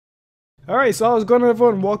Alright, so how's it going,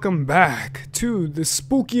 everyone? Welcome back to the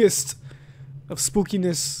spookiest of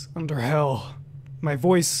spookiness under hell. My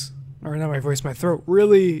voice, or not my voice, my throat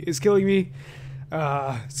really is killing me.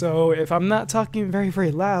 So if I'm not talking very,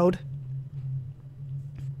 very loud,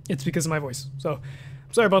 it's because of my voice. So,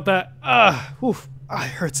 I'm sorry about that. It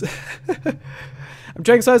hurts. I'm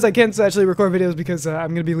trying as hard as I can to actually record videos because I'm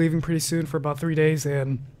going to be leaving pretty soon for about 3 days,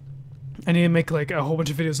 and I need to make like a whole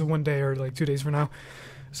bunch of videos in 1 day or like 2 days from now.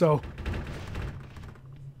 So,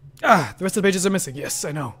 the rest of the pages are missing. Yes,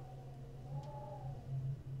 I know.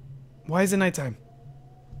 Why is it nighttime?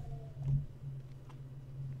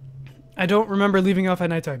 I don't remember leaving off at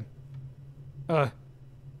nighttime.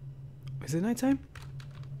 Is it nighttime?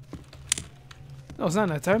 No, it's not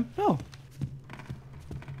nighttime. No.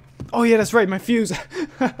 Oh yeah, that's right, my fuse.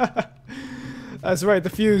 That's right, the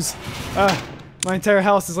fuse. My entire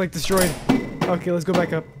house is like destroyed. Okay, let's go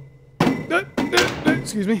back up.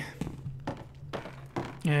 Excuse me.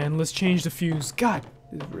 And let's change the fuse. God,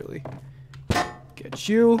 really. Get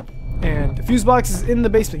you. And the fuse box is in the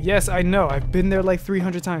basement. Yes, I know. I've been there like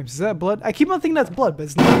 300 times. Is that blood? I keep on thinking that's blood, but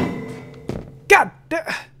it's not. God!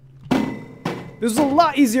 This was a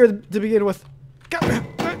lot easier to begin with. God!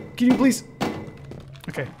 Can you please?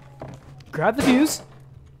 Okay. Grab the fuse.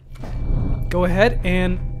 Go ahead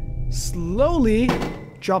and slowly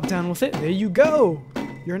drop down with it. There you go.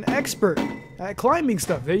 You're an expert at climbing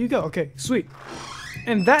stuff. There you go. Okay, sweet.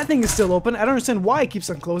 And that thing is still open. I don't understand why it keeps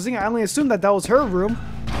on closing. I only assumed that that was her room.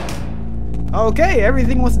 Okay,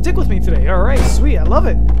 everything wants to dick with me today. Alright, sweet. I love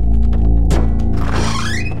it.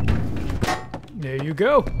 There you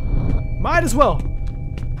go. Might as well.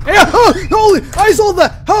 Hey, holy! I saw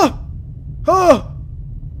that!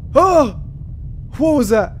 What was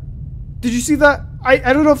that? Did you see that?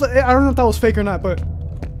 I don't know if that was fake or not, but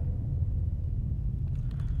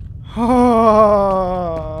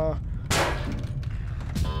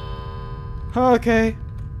okay.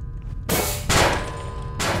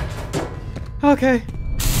 Okay.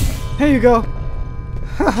 Here you go.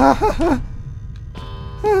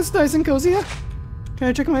 That's nice and cozy, huh? Can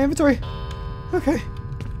I check my inventory? Okay.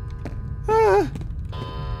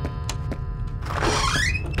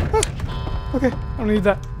 Okay, I don't need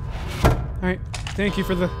that. Alright, thank you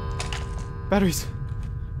for the batteries.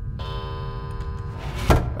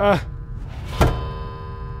 Wait,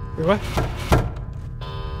 what?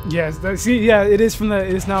 Yes, yeah, it is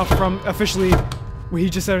now from officially what he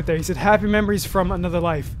just said right there. He said happy memories from another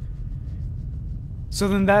life. So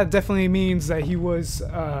then that definitely means that he was,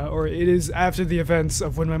 or it is after the events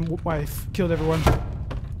of when my wife killed everyone.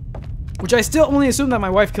 Which I still only assume that my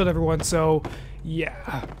wife killed everyone, so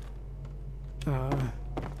yeah. I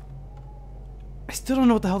still don't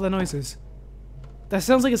know what the hell that noise is. That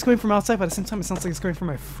sounds like it's coming from outside, but at the same time it sounds like it's coming from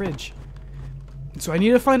my fridge. So I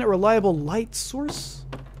need to find a reliable light source.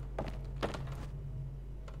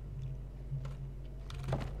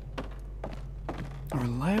 A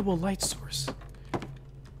reliable light source.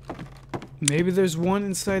 Maybe there's one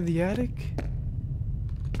inside the attic?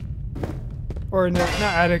 Or no, not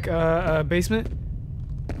attic, basement?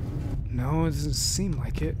 No, it doesn't seem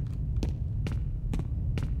like it.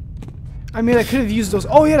 I mean, I could have used those.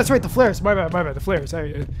 Oh yeah, that's right, the flares. My bad, the flares.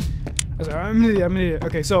 I'm an idiot.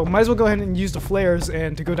 Okay, so might as well go ahead and use the flares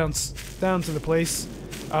and to go down to the place.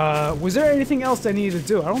 Was there anything else that I needed to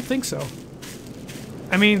do? I don't think so.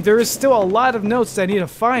 I mean, there is still a lot of notes that I need to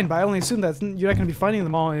find, but I only assume that you're not going to be finding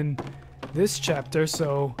them all in this chapter,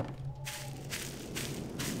 so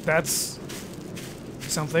that's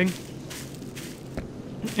something.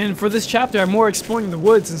 And for this chapter, I'm more exploring the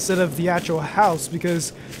woods instead of the actual house,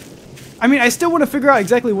 because I mean, I still want to figure out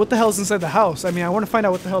exactly what the hell is inside the house. I mean, I want to find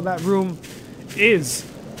out what the hell that room is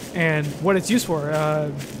and what it's used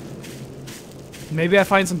for. Maybe I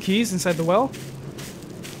find some keys inside the well?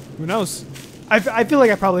 Who knows? I feel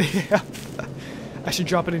like I probably I should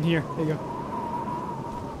drop it in here. There you go.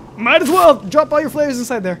 Might as well drop all your flares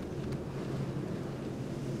inside there.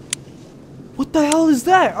 What the hell is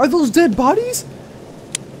that? Are those dead bodies?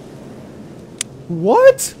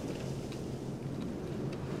 What?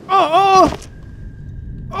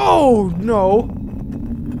 Oh no.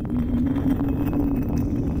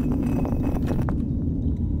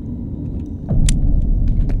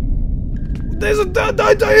 There's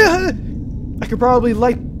I could probably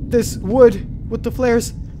light this wood with the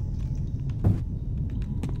flares.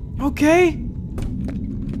 Okay.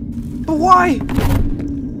 But why?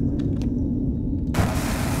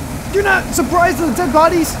 You're not surprised at the dead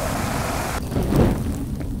bodies?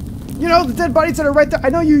 You know, the dead bodies that are right there. I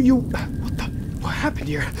know you what happened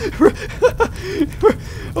here?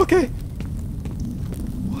 Okay.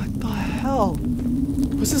 What the hell?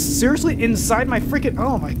 Was this seriously inside my freaking...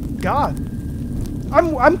 Oh my god.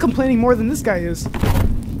 I'm complaining more than this guy is.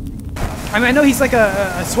 I mean, I know he's like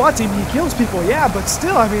a SWAT team, he kills people, yeah, but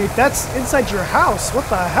still, I mean, that's inside your house. What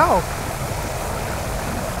the hell?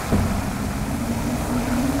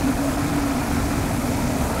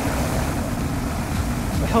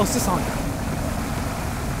 What the hell is this on?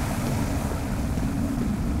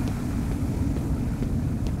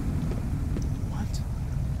 What?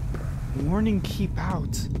 Warning, keep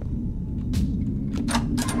out.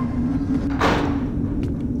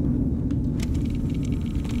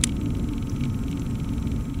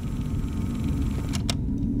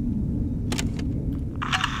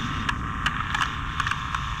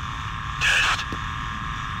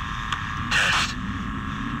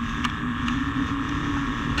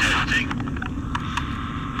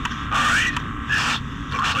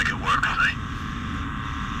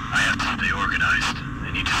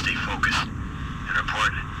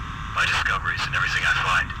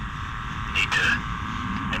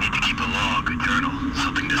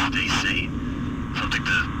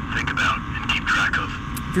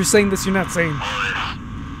 If you're saying this, you're not saying. All this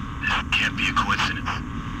can't be a coincidence.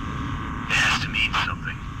 It has to mean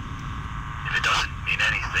something. If it doesn't mean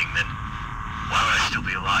anything, then why would I still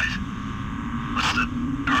be alive? What's the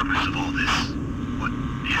purpose of all this? What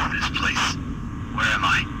is this place? Where am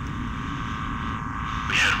I?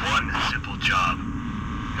 We had one simple job.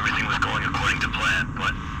 Everything was going according to plan,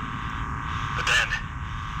 but then,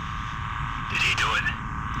 did he do it?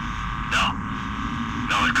 No.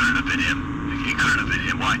 No, it couldn't have been him. It couldn't have been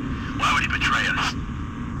him. Why would he betray us?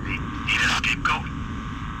 He need a scapegoat?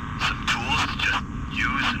 Some tools to just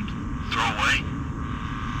use and throw away?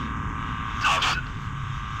 Thompson.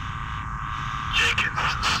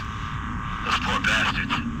 JELlegendz. Those poor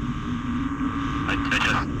bastards.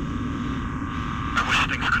 I wish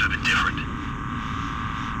things could have been different.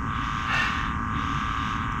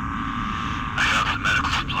 I found some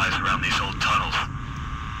medical supplies around these old tunnels.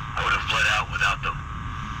 I would have bled out without them.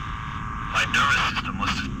 My nervous system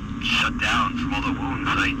must have shut down from all the wounds.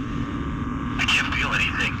 I can't feel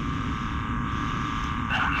anything.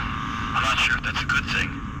 I'm not sure if that's a good thing,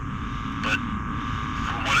 but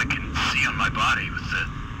from what I can see on my body with the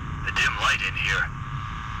dim light in here,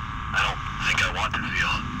 I don't think I want to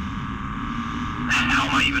feel. How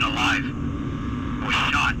am I even alive? I was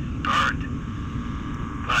shot, burned,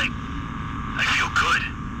 but I feel good.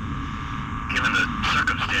 Given the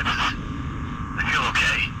circumstances, I feel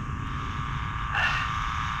okay.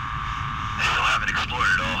 I still haven't explored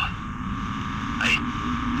it all. I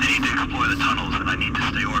need to explore the tunnels, and I need to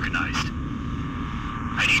stay organized.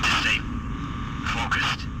 I need to stay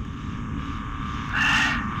focused.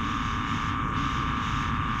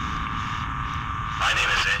 My name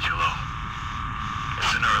is Angelo.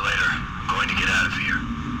 Sooner or later, I'm going to get out of here.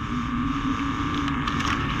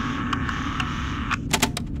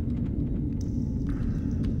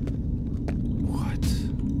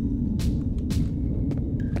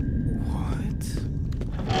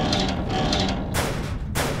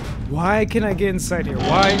 Why can I get inside here?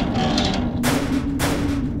 Why?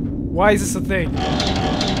 Why is this a thing?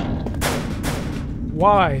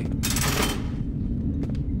 Why?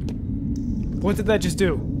 What did that just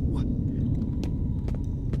do?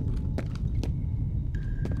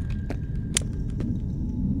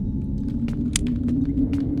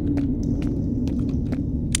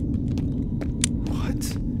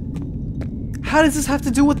 What? How does this have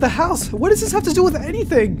to do with the house? What does this have to do with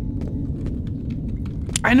anything?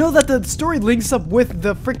 I know that the story links up with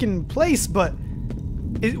the freaking place, but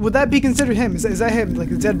would that be considered him? Is that him, like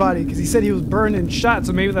the dead body? Because he said he was burned and shot,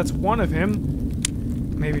 so maybe that's one of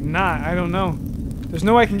him. Maybe not. I don't know. There's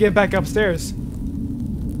no way I can get back upstairs.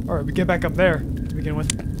 Or we get back up there to begin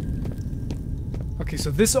with. Okay,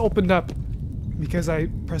 so this opened up because I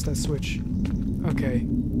pressed that switch. Okay.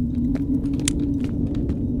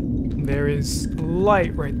 There is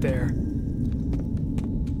light right there.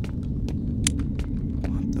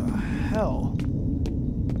 Hell.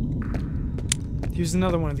 Here's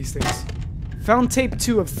another one of these things. Found tape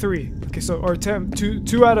 2 of 3. Okay, so, or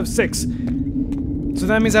 2 out of 6. So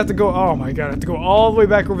that means I have to go, oh my god, I have to go all the way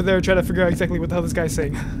back over there and try to figure out exactly what the hell this guy's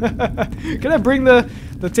saying. Can I bring the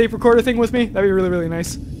tape recorder thing with me? That'd be really, really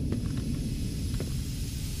nice.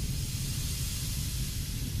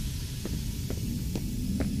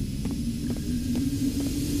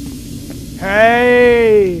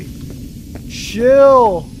 Hey!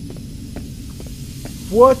 Chill!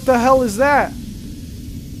 What the hell is that?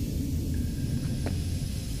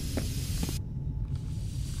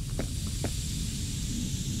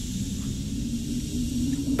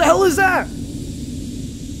 What the hell is that?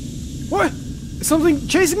 What? Is something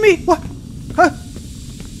chasing me? What? Huh?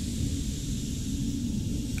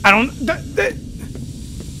 I don't...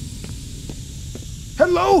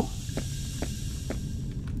 Hello?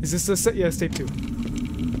 Is this a set? Yeah, it's tape 2.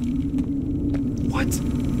 What?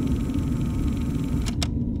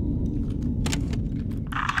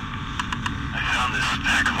 I found this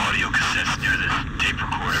pack of audio cassettes near this tape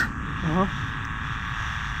recorder. Uh-huh.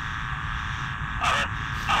 I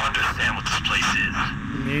don't understand what this place is.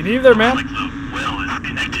 Me neither, man. Like the well is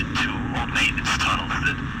connected to old maintenance tunnels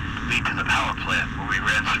that lead to the power plant where we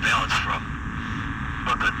ran surveillance from.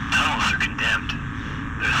 But the tunnels are condemned.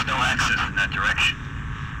 There's no access in that direction.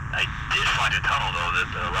 I did find a tunnel, though, that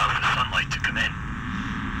allows the sunlight to come in.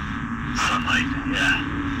 Sunlight, yeah.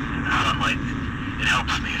 And the sunlight, it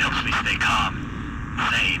helps me. It helps me stay calm,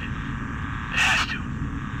 sane. It has to.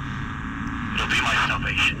 It'll be my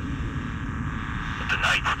salvation. But the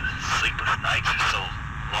nights, the sleepless nights are so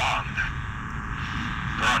long.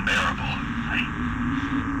 They're unbearable.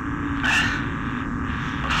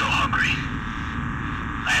 I'm so hungry.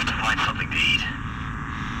 I have to find something to eat.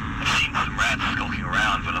 I've seen some rats skulking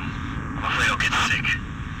around, but I'm afraid I'll get sick.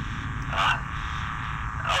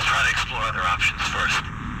 I'll try to explore other options first.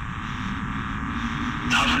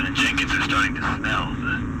 Thompson and Jenkins are starting to smell.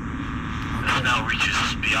 The smell reaches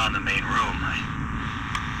beyond the main room.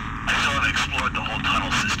 I still haven't explored the whole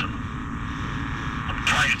tunnel system. I'm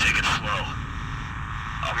trying to take it slow.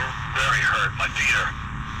 I'm very hurt. My feet are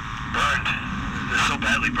burned. They're so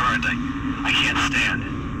badly burned, I can't stand.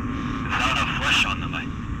 There's not enough flesh on them.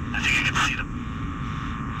 I think I can see them.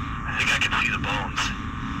 I think I can see the bones.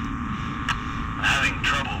 I'm having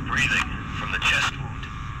trouble breathing from the chest wound.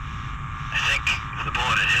 I think if the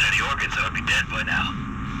bullet had hit any organs, I would be dead by now.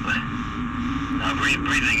 But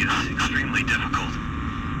breathing is extremely difficult.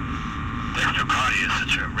 Dextrocardia is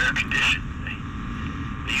such a rare condition.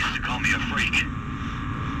 They used to call me a freak.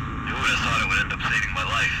 Who would have thought it would end up saving my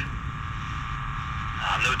life?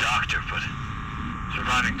 I'm no doctor, but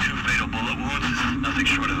surviving 2 fatal bullet wounds is nothing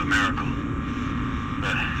short of a miracle.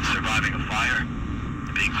 But surviving a fire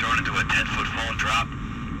and being thrown into a 10-foot fall drop,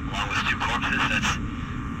 along with 2 corpses, that's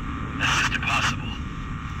just impossible.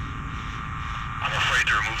 I'm afraid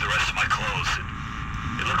to remove the rest of my clothes.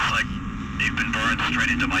 It looks like they've been burned straight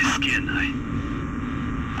into my skin. I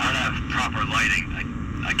don't have proper lighting.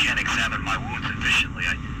 I can't examine my wounds efficiently.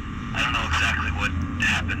 I don't know exactly what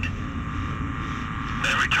happened. But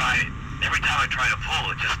every time I try to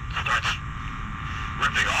pull, it just starts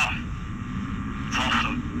ripping off. It's all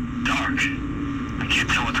so dark. I can't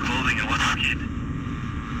tell what's clothing and what's skin.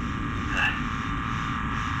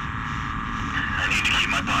 I need to keep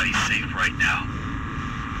my body safe right now.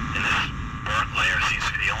 And this burnt layer seems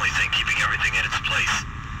to be the only thing keeping everything in its place.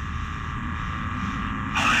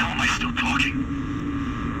 How the hell am I still talking?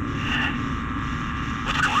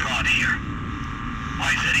 What's going on here?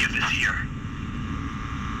 Why is any of this here?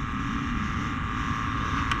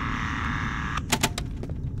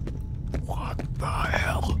 What the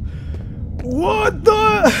hell? What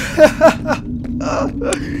the?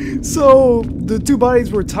 So the 2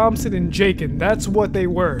 bodies were Thompson and Jakin. That's what they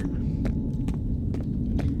were.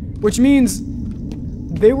 Which means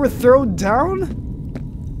they were thrown down?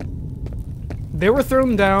 They were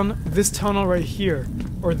thrown down this tunnel right here.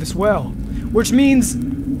 Or this well. Which means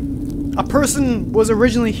a person was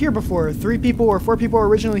originally here before. 3 people or 4 people were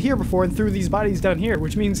originally here before and threw these bodies down here.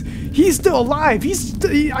 Which means he's still alive.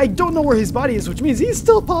 I don't know where his body is, which means he's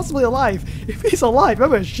still possibly alive. If he's alive,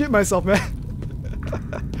 I'm gonna shit myself, man.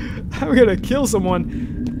 I'm gonna kill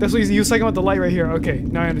someone. That's what he was talking about, the light right here. Okay,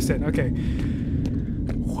 now I understand. Okay.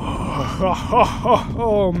 Whoa.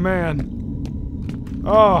 Oh, man.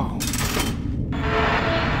 Oh.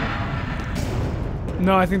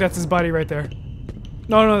 No, I think that's his body right there.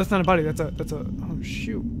 No, that's not a body. That's a. Oh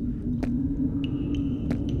shoot.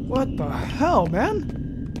 What the hell, man?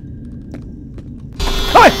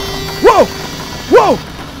 Hey! Whoa! Whoa!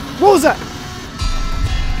 What was that?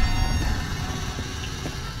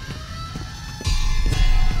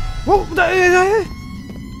 Whoa!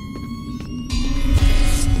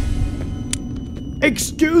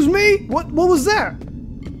 Excuse me? What was that?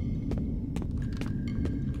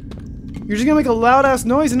 You're just gonna make a loud ass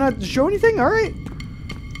noise and not show anything? Alright.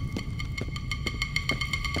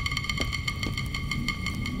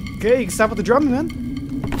 Okay, you can stop with the drumming, man.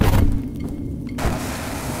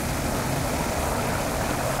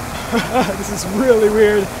 This is really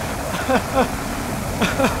weird.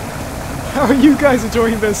 How are you guys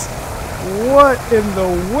enjoying this? What in the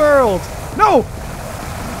world? No!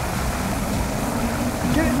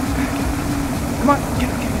 Get it! Come on, get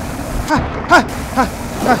it! Ha! Ha! Ha!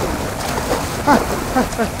 Ha! Ha! Ha!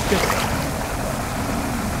 Ha!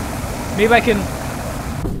 Maybe I can...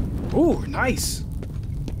 Ooh, nice.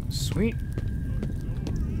 Sweet.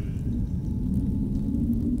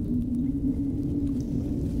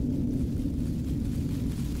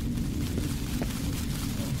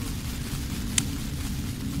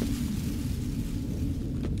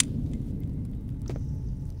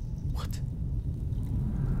 What?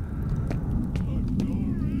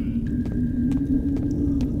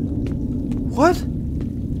 What?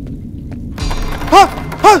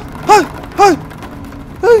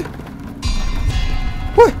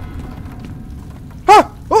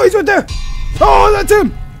 Oh, he's right there! Oh, that's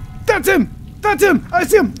him! That's him! That's him! I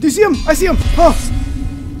see him! Do you see him? I see him! Oh.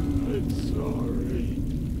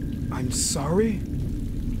 I'm sorry?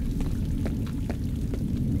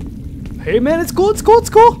 Hey man, it's cool, it's cool, it's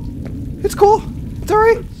cool! It's cool! It's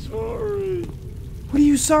alright! Sorry. What are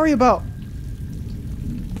you sorry about?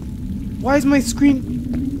 Why is my screen...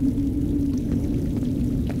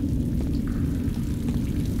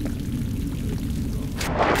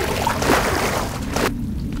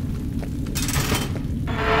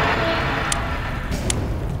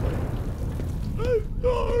 I'm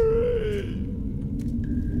sorry.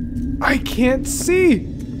 I can't see!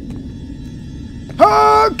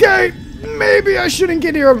 Okay! Maybe I shouldn't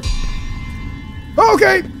get near him.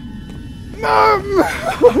 Okay! No,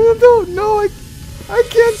 I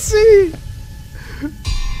can't see!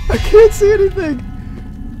 I can't see anything!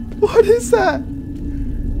 What is that?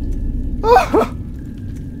 Oh.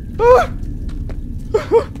 Oh.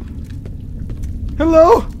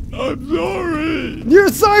 Hello? I'm sorry. You're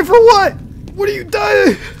sorry for what? What are you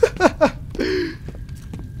doing?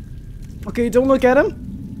 Okay, don't look at him.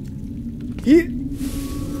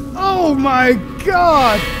 Oh my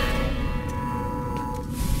god!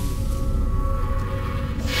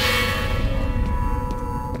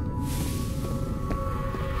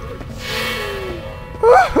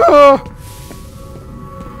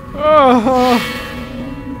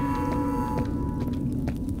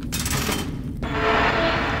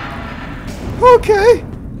 Okay,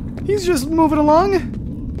 he's just moving along.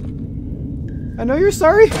 I know you're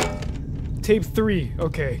sorry. Tape 3,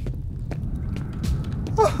 okay.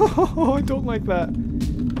 Oh, I don't like that.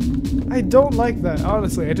 I don't like that,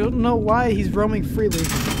 honestly. I don't know why he's roaming freely.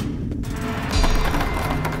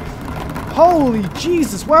 Holy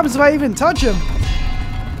Jesus, what happens if I even touch him?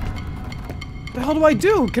 What the hell do I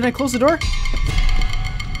do? Can I close the door?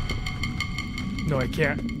 No, I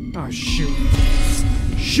can't. Oh, shoot.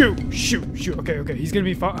 Shoot, shoot, shoot. Okay, okay, he's gonna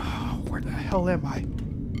be fine. Oh, where the hell am I?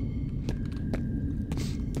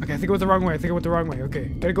 Okay, I think I went the wrong way. I think I went the wrong way. Okay,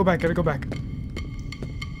 gotta go back, gotta go back.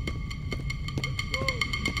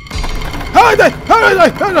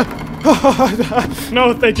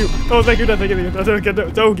 No, thank you. No, thank you. No, thank you.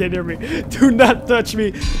 Don't get near me. Do not touch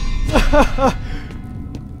me.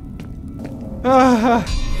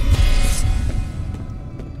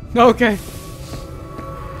 Okay.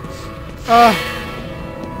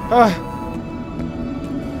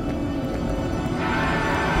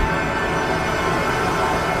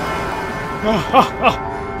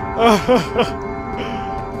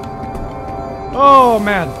 Oh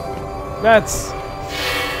man, that's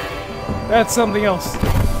something else.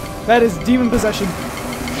 That is demon possession.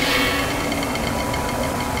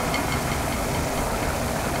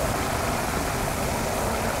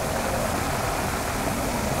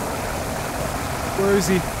 Where is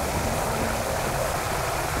he?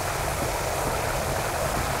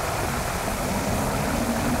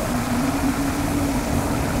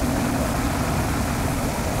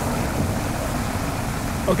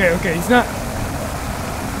 Okay, okay, he's not...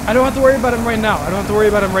 I don't have to worry about him right now. I don't have to worry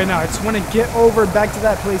about him right now. I just want to get over back to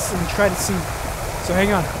that place and try to see. So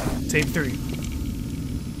hang on. Tape 3.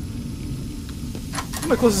 I'm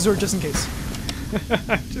gonna close the door just in case.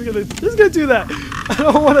 just gonna do that. I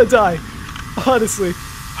don't want to die. Honestly.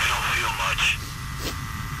 I don't feel much.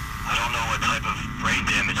 I don't know what type of brain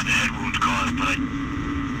damage the head wound caused, but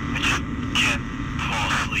I just can't fall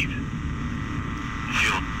asleep. I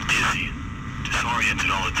feel dizzy and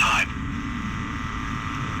disoriented all the time.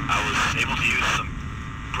 I was able to use some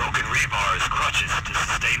broken rebar as crutches to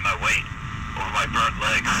sustain my weight over my burnt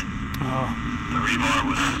legs. Oh. The rebar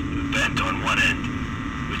was bent on one end,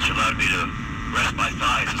 which allowed me to rest my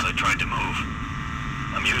thighs as I tried to move.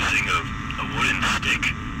 I'm using a wooden stick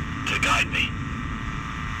to guide me.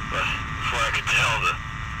 But before I could tell, the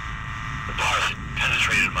bars had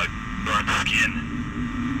penetrated my burnt skin.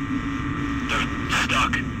 They're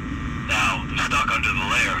stuck. Now, they're stuck under the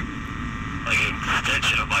layer, like an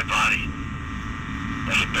extension of my body.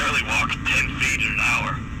 I can barely walk 10 feet in an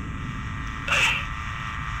hour.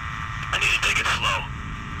 I need to take it slow.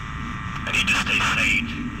 I need to stay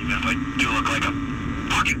sane, even if I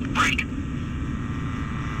fucking freak.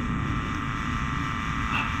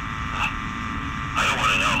 I don't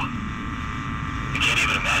want to know. I can't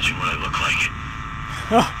even imagine what I look like.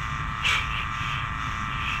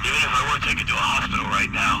 Even if I were taken to a hospital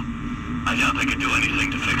right now, I doubt they could do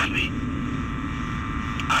anything to fix me.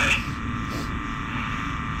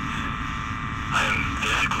 I am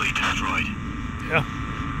physically destroyed. Yeah.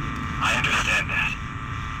 I understand that.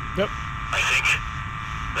 Yep. I think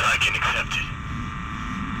that I can accept it.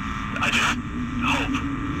 I just hope,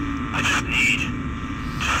 I just need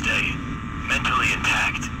to stay mentally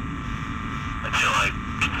intact until I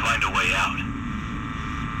can find a way out.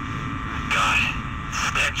 God,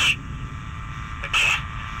 stench. I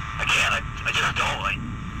can't, I just don't.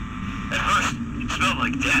 At first, it smelled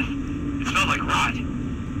like death. It smelled like rot.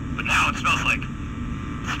 But now it smells like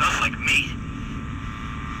meat.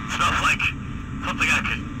 It smells like something I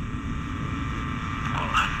could... Oh,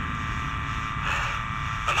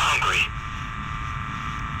 I'm hungry.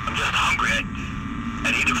 I'm just hungry.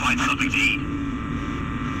 I need to find something to eat.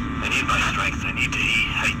 I need my strength. I need to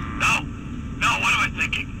eat. No, what am I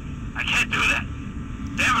thinking? I can't do that.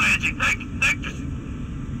 Damn it, Angie, think.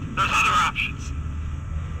 There's other options.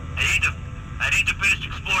 I need to finish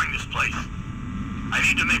exploring this place. I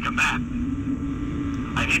need to make a map.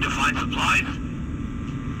 I need to find supplies.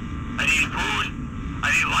 I need food.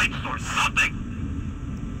 I need light source, something.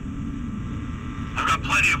 I've got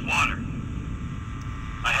plenty of water.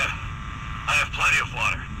 I have plenty of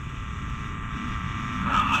water.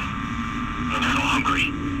 I'm so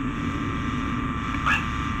hungry.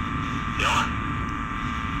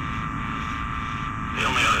 The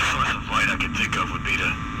only other source of light I could think of would be to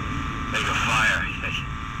make a fire.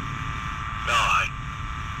 No, I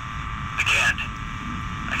can't.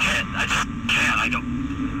 I just can't. I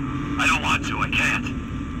don't want to. I can't.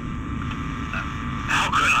 How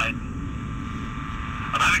could I?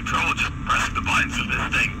 I'm having trouble just pressing the buttons of this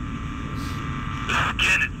thing. The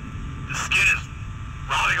skin is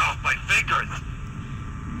rotting off my fingers.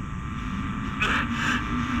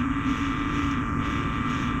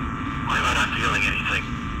 Why am I not feeling anything?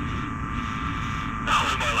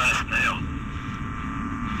 How's my last nail?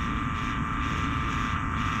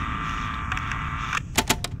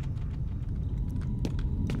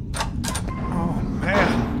 Oh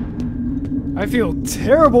man, I feel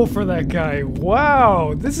terrible for that guy.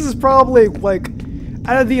 Wow, this is probably like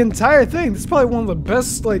out of the entire thing, this is probably one of the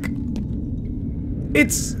best. Like,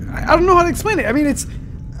 it's, I don't know how to explain it. I mean, it's,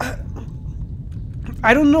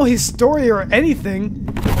 I don't know his story or anything.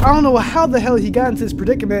 I don't know how the hell he got into this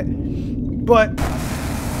predicament, but,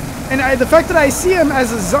 and the fact that I see him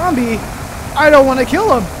as a zombie, I don't want to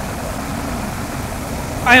kill him.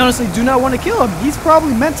 I honestly do not want to kill him. He's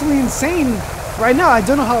probably mentally insane right now. I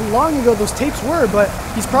don't know how long ago those tapes were, but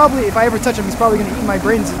he's probably, if I ever touch him, he's probably going to eat my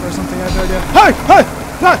brains or something. I have no idea.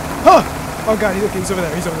 Oh god, okay, he's over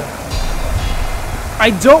there. He's over there. I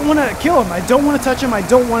don't want to kill him. I don't want to touch him. I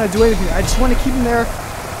don't want to do anything. I just want to keep him there.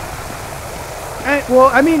 And, well,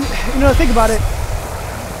 I mean, you know, think about it.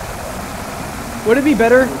 Would it be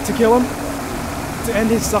better to kill him? To end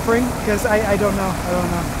his suffering? Because I don't know. I don't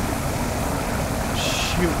know.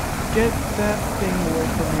 Shoot. Get that thing away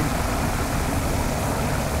from me.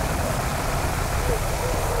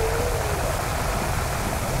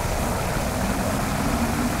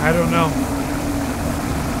 I don't know.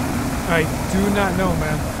 I do not know,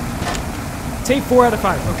 man. Take 4 out of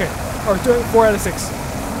 5. Okay. Or 4 out of 6.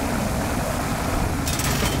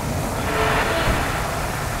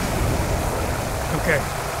 Okay.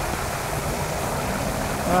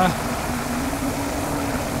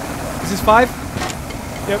 Is this 5?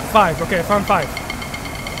 Yep, 5. Okay, I found 5.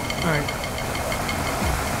 Alright.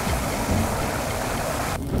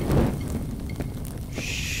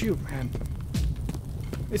 Shoot, man.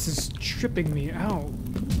 This is tripping me out.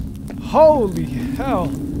 Holy hell.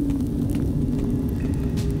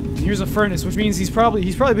 Here's a furnace, which means he's probably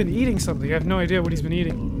been eating something. I have no idea what he's been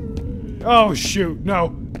eating. Oh shoot,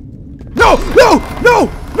 no. No! No! No!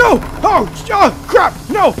 No! Oh, crap!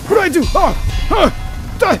 No! What do I do?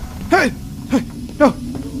 Hey! No!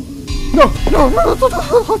 No! No!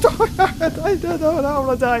 I don't know. I'm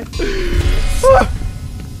gonna die.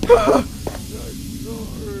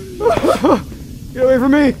 Get away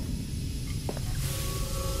from me!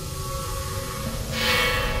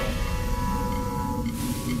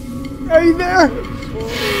 Are you there?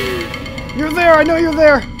 You're there! I know you're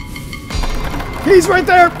there! He's right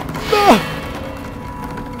there!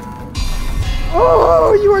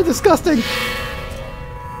 Oh, you are disgusting!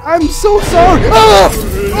 I'm so sorry!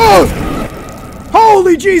 Oh!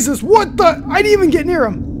 Holy Jesus! What the? I didn't even get near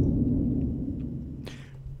him!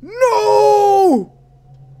 No!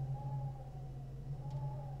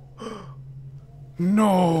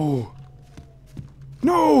 No.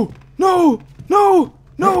 No. No. No.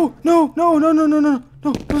 No. No. No. No. No. No. No. No. No.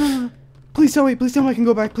 No. No. Please tell me. Please tell me I can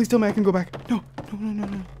go back. Please tell me I can go back. No. No. No. No.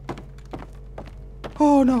 No.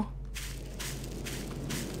 Oh no.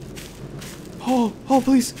 Oh. Oh.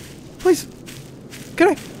 Please. Please. Can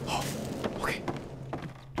I? Oh. Okay.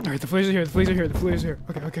 All right. The flares are here. The flares are here. The flares are here.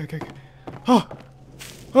 Okay. Okay. Okay. Okay. Oh.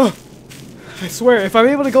 Oh. I swear, if I'm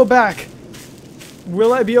able to go back,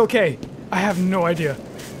 will I be okay? I have no idea.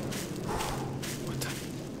 What the?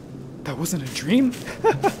 That wasn't a dream?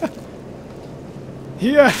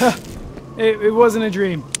 Yeah, it wasn't a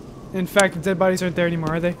dream. In fact, the dead bodies aren't there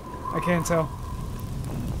anymore, are they? I can't tell.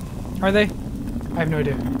 Are they? I have no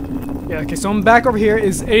idea. Yeah, okay, so I'm back over here.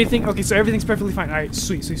 Is anything... Okay, so everything's perfectly fine. Alright,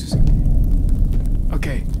 sweet, sweet, sweet, sweet.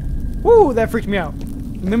 Okay. Woo, that freaked me out.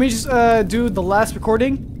 Let me just do the last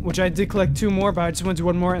recording, which I did collect 2 more, but I just want to do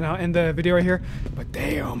 1 more and I'll end the video right here. But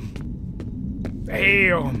damn.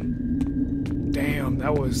 Damn. Damn,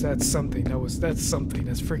 that's something. That's something.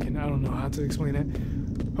 That's freaking, I don't know how to explain it.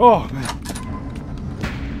 Oh, man.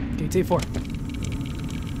 Okay, take 4.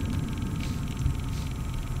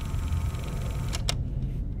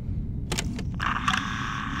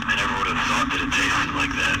 I never would have thought that it tasted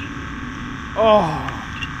like that. Oh.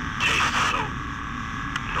 It tastes so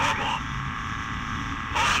normal.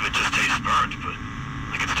 Most of it just tastes burnt, but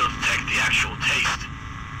I can still detect the actual taste.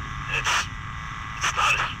 And it's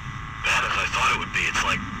not as bad as I thought it would be. It's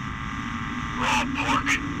like raw pork.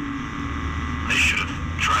 I should have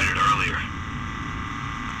tried it earlier.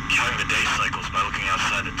 Counting the day cycles by looking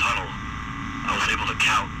outside the tunnel, I was able to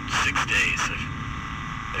count 6 days.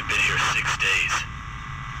 I've been here 6 days.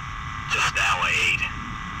 Just now I ate.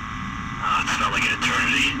 It's felt like an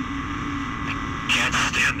eternity. I can't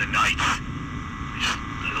stand the nights.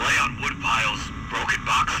 I lay on wood piles, broken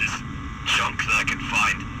boxes, junk that I can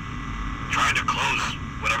find, trying to close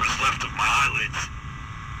whatever's left of my eyelids.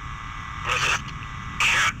 But I just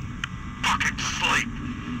can't fucking sleep.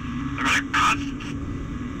 I'm in a constant...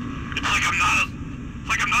 It's like I'm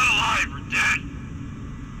not alive or dead.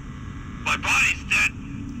 My body's dead.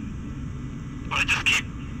 But I just keep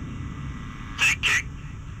thinking,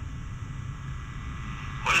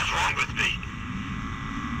 what is wrong with me?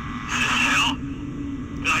 Is this hell?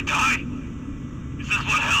 Did I die? Is this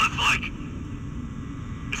what hell is like?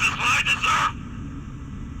 Is this what I deserve?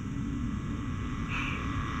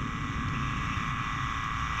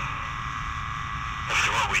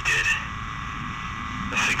 After what we did,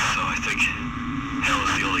 I think so. I think hell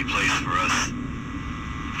is the only place for us.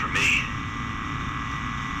 For me.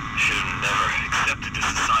 I should have never accepted this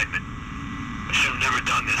assignment. I should have never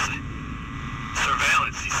done this.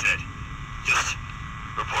 Surveillance, he said. Just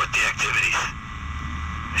report the activities.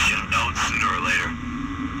 I should have known sooner or later.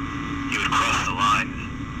 He would cross the line.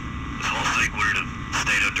 This whole thing wouldn't have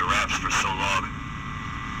stayed under wraps for so long.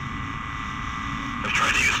 I've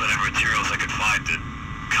tried to use whatever materials I could find to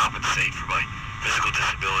compensate for my physical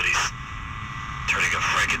disabilities. Turning a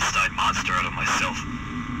Frankenstein monster out of myself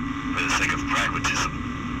for the sake of pragmatism.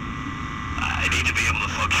 I need to be able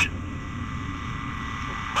to function.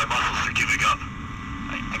 My muscles are giving up.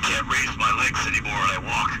 I can't raise my legs anymore when I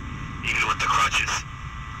walk, even with the crutches.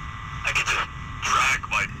 I can just drag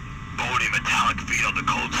my bony metallic feet on the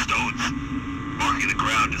cold stones, marking the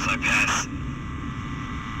ground as I pass.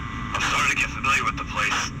 I'm starting to get familiar with the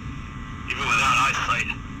place. Even without eyesight,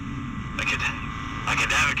 I can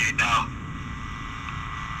navigate now.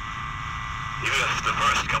 Even if the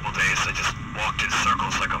first couple days I just walked in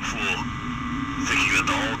circles like a fool, thinking that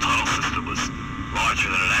the whole tunnel system was larger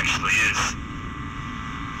than it actually is.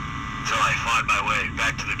 Until I find my way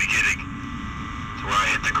back to the beginning, to where I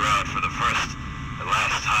hit the ground for the first and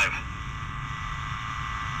last time.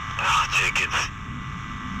 Ah, JELlegendz.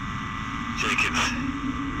 JELlegendz.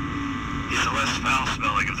 He's the less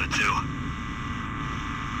foul-smelling of the two.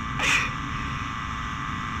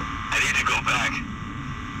 I need to go back.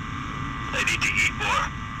 I need to eat more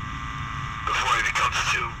before he becomes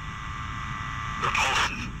too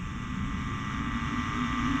repulsive.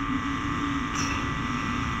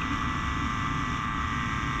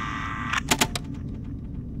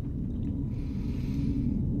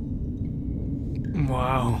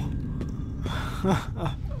 Wow.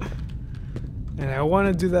 And I want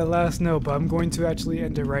to do that last note, but I'm going to actually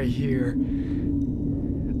end it right here.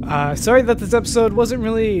 Sorry that this episode wasn't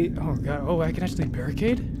really... Oh, God. Oh, I can actually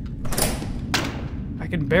barricade? I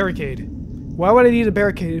can barricade. Why would I need a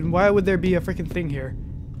barricade? And why would there be a freaking thing here?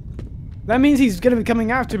 That means he's going to be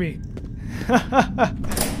coming after me.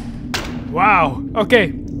 Wow.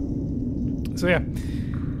 Okay. So, yeah.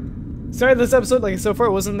 Sorry this episode, like, so far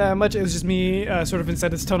it wasn't that much. It was just me sort of inside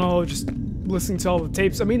this tunnel, just listening to all the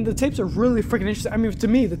tapes. I mean, the tapes are really freaking interesting. I mean, to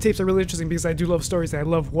me, the tapes are really interesting because I do love stories and I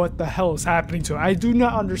love what the hell is happening to him. I do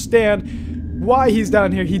not understand why he's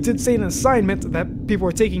down here. He did say an assignment that people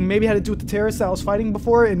were taking maybe had to do with the terrorists that I was fighting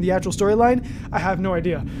before in the actual storyline. I have no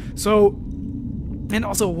idea. So, and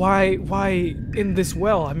also why in this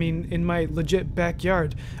well? I mean, in my legit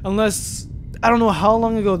backyard. Unless, I don't know how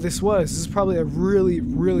long ago this was. This is probably a really,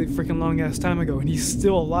 really freaking long ass time ago and he's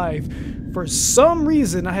still alive. For some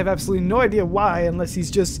reason, I have absolutely no idea why, unless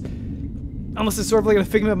it's sort of like a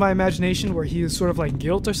figment of my imagination where he is sort of like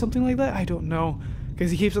guilt or something like that. I don't know. Because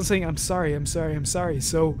he keeps on saying, I'm sorry, I'm sorry, I'm sorry.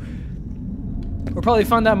 So, we'll probably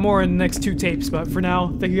find out more in the next 2 tapes. But for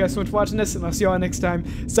now, thank you guys so much for watching this, and I'll see you all next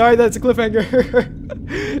time. Sorry that it's a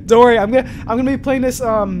cliffhanger. Don't worry, I'm gonna be playing this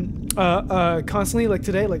constantly, like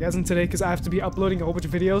today, like as in today, because I have to be uploading a whole bunch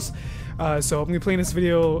of videos. So I'm gonna be playing this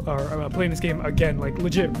video, or playing this game again, like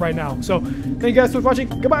legit right now. So, thank you guys so much for watching.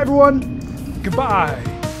 Goodbye, everyone. Goodbye.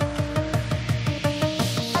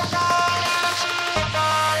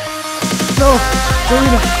 No. Oh,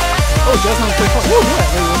 just not play fun. Oh,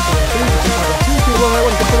 yeah. Maybe 1 for 2 people I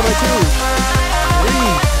want to consider my 2.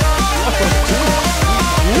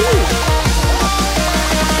 3.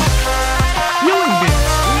 Healing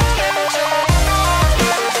beams.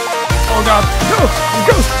 Oh god. Ghost!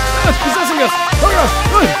 Ghost! It's possessing us! Oh god!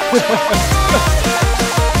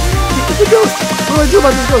 It's a ghost! What do I do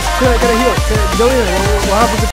about this ghost? Can I heal? What happens if